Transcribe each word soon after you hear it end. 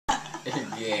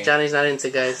Yeah. Johnny's not into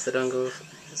guys, so don't go.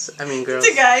 I mean girls.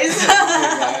 To guys.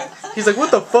 He's like,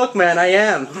 what the fuck, man? I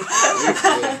am. You're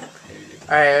good.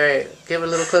 Alright. Get a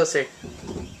little closer.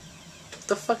 What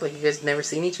the fuck? Like, you guys never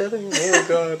seen each other? Oh my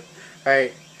god.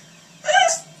 Alright.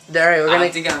 Alright, we're gonna... I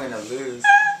think I'm gonna lose.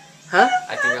 Huh?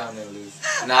 I think I'm gonna lose.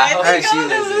 No, I hope think she I'm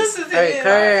gonna lose loses. with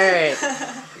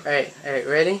Alright, alright,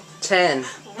 ready? 10,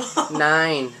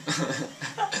 9,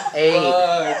 8,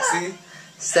 Fuck, see?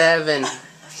 7,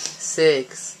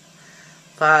 6,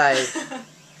 5,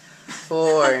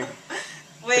 4,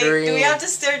 Wait, 3. do we have to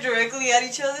stare directly at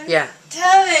each other? Yeah.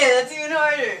 Damn it, that's even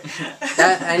harder.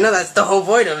 I know that's the whole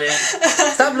point of it.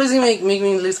 Stop losing, make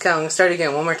me lose count. Start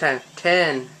again, one more time.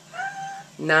 10,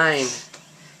 9,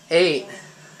 8,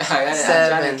 I'm trying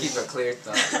 7, to keep a clear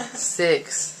thought.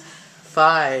 6,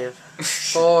 5,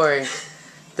 4,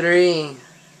 3,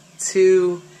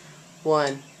 2,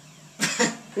 1.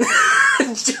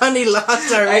 Johnny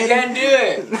lost already. I can't do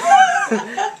it.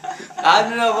 I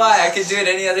don't know why. I could do it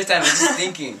any other time. I'm just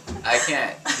thinking. I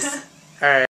can't. Alright.